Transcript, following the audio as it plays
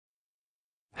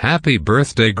Happy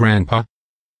birthday, Grandpa.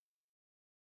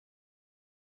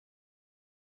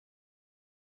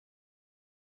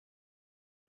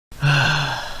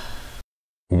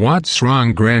 What's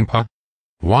wrong, Grandpa?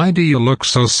 Why do you look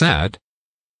so sad?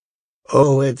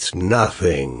 Oh, it's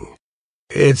nothing.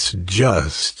 It's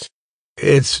just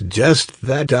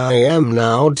that I am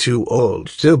now too old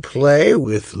to play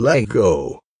with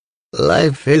Lego.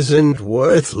 Life isn't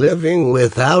worth living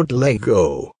without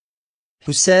Lego.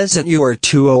 Who says that you are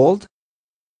too old?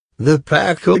 The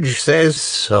package says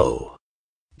so.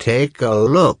 Take a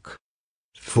look.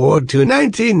 For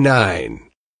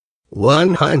 $2.99.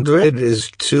 100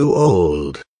 is too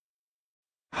old.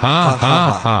 Ha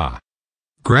ha ha.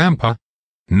 Grandpa,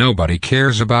 nobody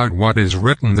cares about what is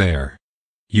written there.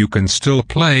 You can still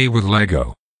play with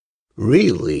Lego.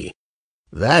 Really?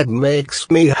 That makes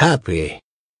me happy.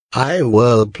 I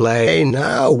will play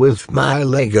now with my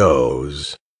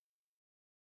Legos.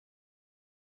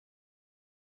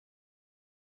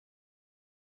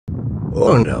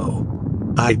 Oh no.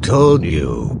 I told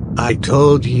you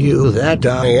that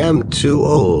I am too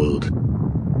old.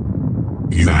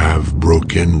 You have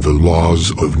broken the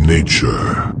laws of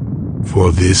nature.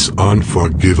 For this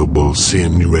unforgivable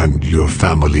sin, you and your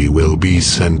family will be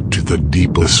sent to the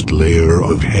deepest layer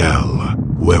of hell,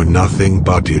 where nothing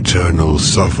but eternal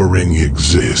suffering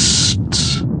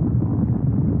exists.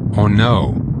 Oh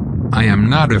no. I am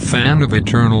not a fan of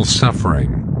eternal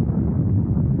suffering.